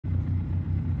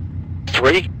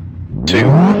3, 2,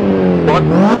 1,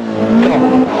 go.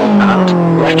 And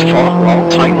left 4, long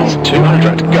tightens,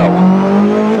 200, go.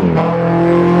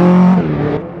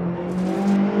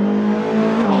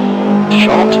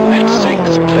 Short, left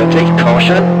 6, 30,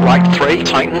 caution, right 3,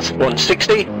 tightens,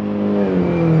 160.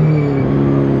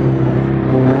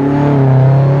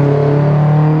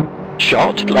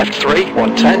 Short, left 3,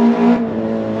 110.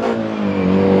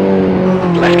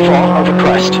 Left 4 over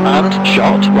crest, and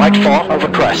short, right 4 over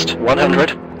crest,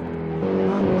 100.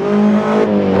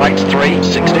 Right 3,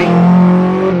 60.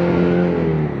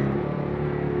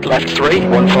 Left 3,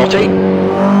 140.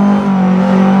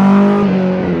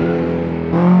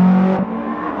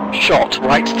 Short,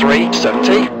 right 3,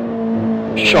 70.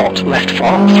 Short, left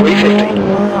 4, 350.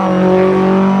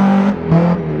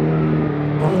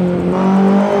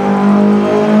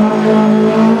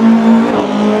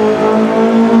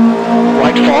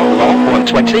 Right 4, long,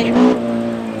 120.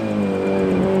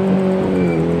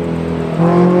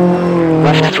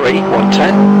 Left 3,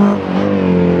 110.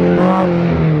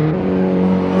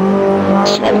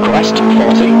 Small crest,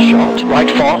 40, short, right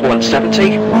 4,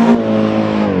 170.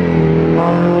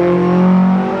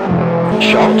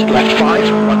 Short, left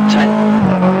 5, 110.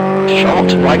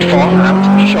 Short, right 4, and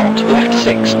short, left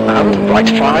 6, and right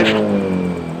 5.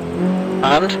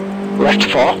 And left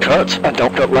 4, cut, and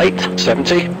don't cut late,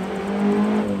 70.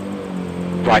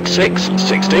 Right 6,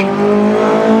 60.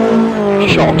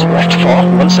 Short, left 4,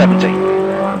 170.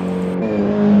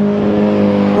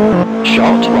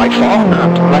 Short, right 4,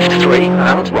 and left 3,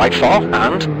 and right 4,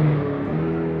 and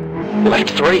left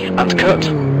 3, and cut.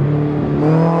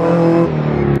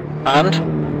 And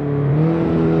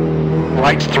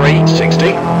right 3,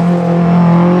 60.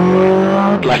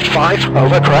 Left 5,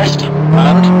 over crest,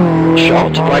 and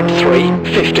short, right 3,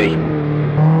 50.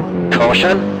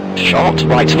 Caution. Short,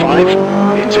 right 5,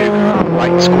 into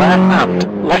right square, and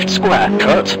left square,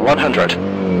 cut, 100.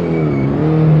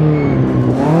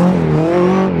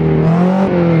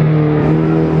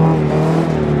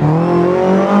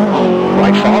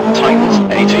 Right 4, tightens,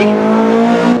 80.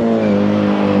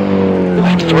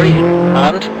 Left 3,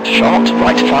 and short,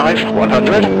 right 5,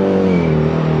 100.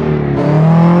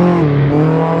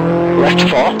 Left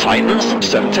 4, tightens,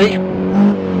 70.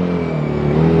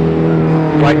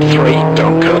 Right 3,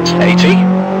 don't cut, 80.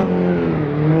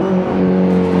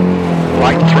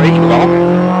 Right 3, long,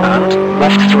 and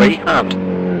left 3, and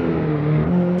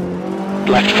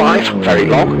left 5, very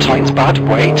long, tightens bad,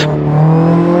 wait.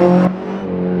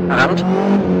 And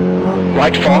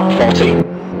right 4, 40.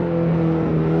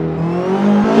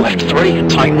 Left 3,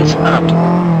 tightens, and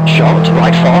short,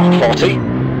 right 4, 40.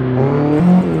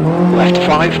 Left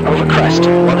 5, over crest,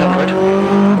 100.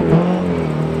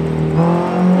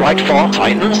 Right 4,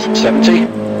 tightens, 70.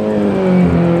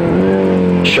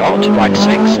 Short, right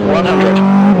 6, 100.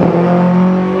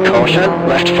 Caution,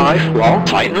 left 5, long,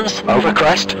 tightens, over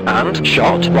crest, and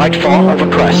short, right 4, over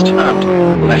crest, and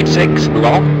left 6,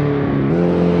 long.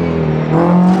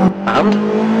 And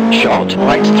short,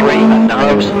 right 3, and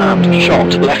narrows, and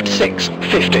short, left 6,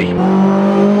 50.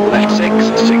 Left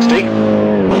 6, 60.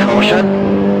 Caution,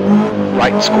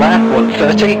 right square,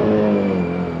 130.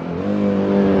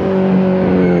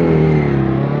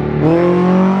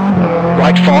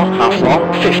 Right 4, half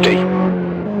long, 50.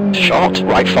 Short,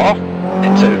 right 4,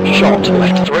 into short,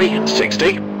 left 3,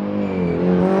 60.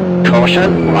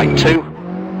 Caution, right 2.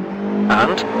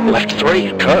 And left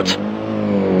 3, cut.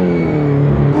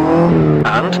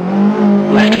 And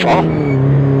left 4.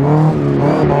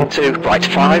 Into right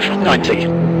 5, 90.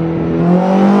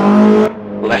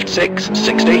 Left 6,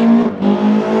 60.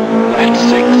 Left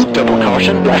 6, double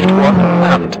caution, left 1,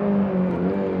 and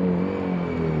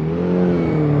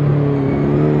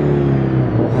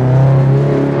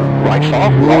right 4,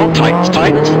 long,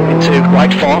 tightens, into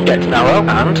right 4, gets narrow,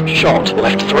 and short,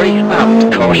 left 3,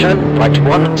 and caution, right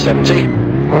 1, 70.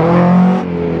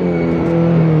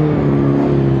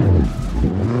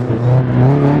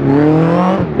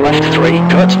 Left 3,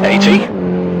 cut, 80.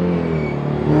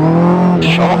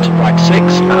 Short, right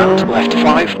 6, and left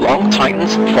 5, long,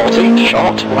 tightens, 40.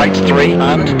 Short, right 3,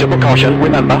 and double caution,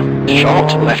 remember.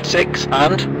 Short, left 6,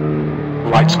 and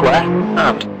right square,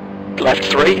 and left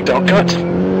 3, don't cut.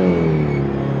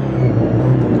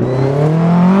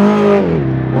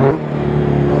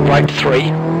 Right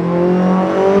 3.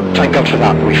 Thank God for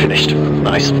that, we finished.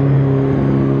 Nice.